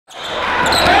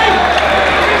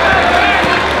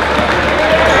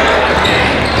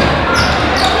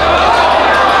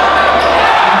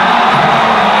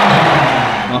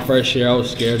first year, I was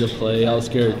scared to play. I was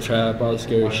scared to trap. I was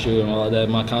scared to shoot and all that.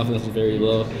 My confidence was very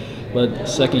low. But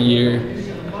second year,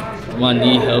 my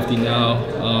knee healthy now.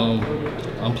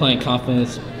 I'm playing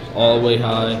confidence all the way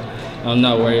high. I'm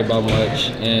not worried about much,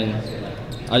 and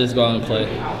I just go out and play.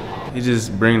 He's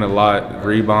just bringing a lot,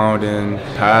 rebounding,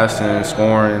 passing,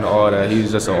 scoring, all that.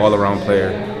 He's just an all-around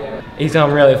player. He's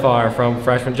come really far from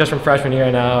freshman year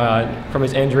now, from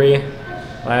his injury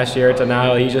last year to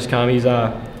now. He's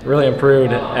really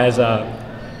improved as an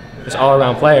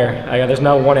all-around player. There's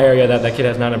no one area that that kid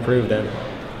has not improved in.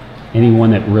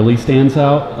 Anyone that really stands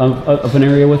out of an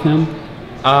area with him?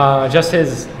 Just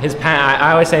his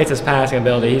I always say it's his passing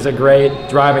ability. He's a great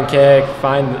drive and kick,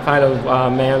 find a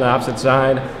man on the opposite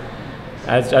side.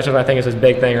 That's what I think is his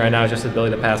big thing right now, is just his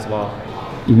ability to pass the ball.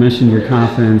 You mentioned your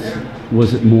confidence.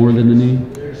 Was it more than the knee?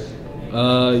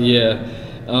 Yeah.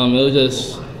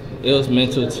 It was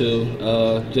mental too.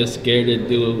 Just scared to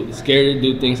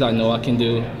do things I know I can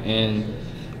do, and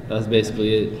that's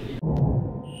basically it.